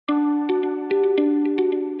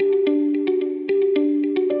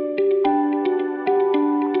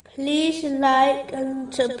like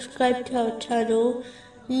and subscribe to our channel.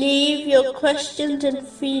 Leave your questions and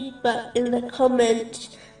feedback in the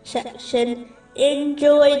comments section.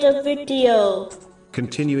 Enjoy the video.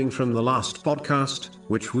 Continuing from the last podcast,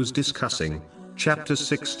 which was discussing chapter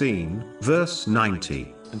 16, verse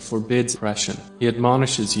 90. And forbids oppression. He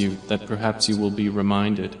admonishes you that perhaps you will be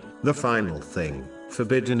reminded. The final thing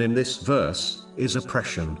forbidden in this verse is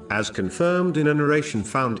oppression, as confirmed in a narration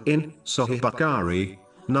found in Sahih Bukhari,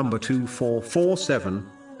 number 2447.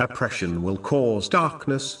 Oppression will cause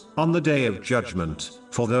darkness on the day of judgment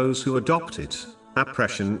for those who adopt it.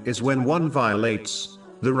 Oppression is when one violates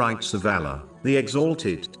the rights of Allah, the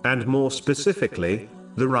Exalted, and more specifically,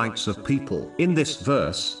 the rights of people. In this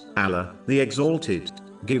verse, Allah, the Exalted,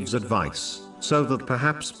 gives advice, so that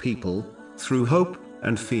perhaps people, through hope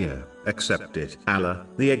and fear, accept it. Allah,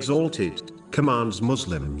 the Exalted, commands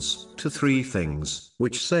Muslims to 3 things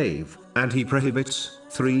which save, and He prohibits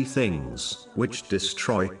 3 things which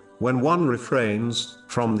destroy. When one refrains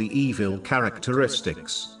from the evil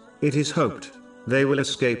characteristics, it is hoped they will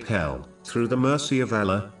escape hell through the mercy of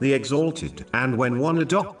Allah, the Exalted. And when one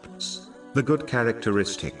adopts the good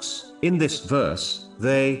characteristics in this verse,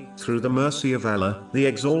 they, through the mercy of Allah, the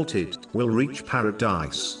Exalted, will reach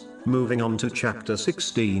paradise. Moving on to chapter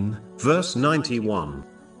 16, verse 91.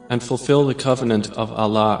 And fulfill the covenant of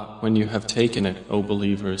Allah when you have taken it, O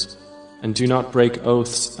believers, and do not break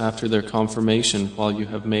oaths after their confirmation while you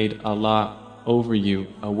have made Allah over you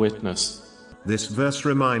a witness. This verse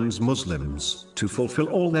reminds Muslims to fulfill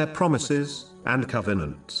all their promises and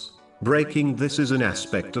covenants. Breaking this is an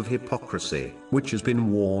aspect of hypocrisy, which has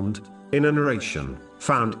been warned in a narration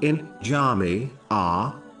found in Jami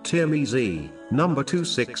Tirmizi, number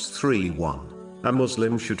 2631. A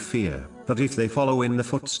Muslim should fear that if they follow in the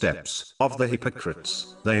footsteps of the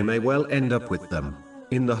hypocrites, they may well end up with them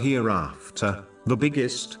in the hereafter. The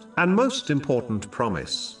biggest and most important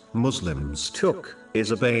promise Muslims took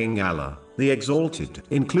is obeying Allah, the Exalted.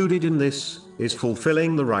 Included in this is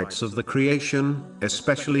fulfilling the rights of the creation,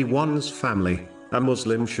 especially one's family. A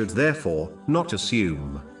Muslim should therefore not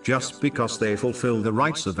assume, just because they fulfill the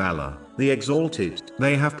rights of Allah, the Exalted,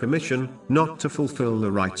 they have permission not to fulfill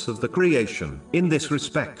the rights of the creation. In this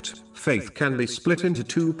respect, faith can be split into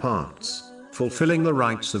 2 parts: fulfilling the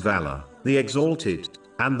rights of Allah, the Exalted,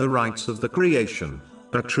 and the rights of the creation.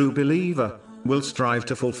 A true believer will strive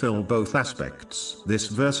to fulfill both aspects. This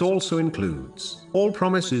verse also includes all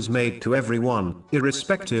promises made to everyone,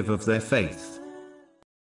 irrespective of their faith.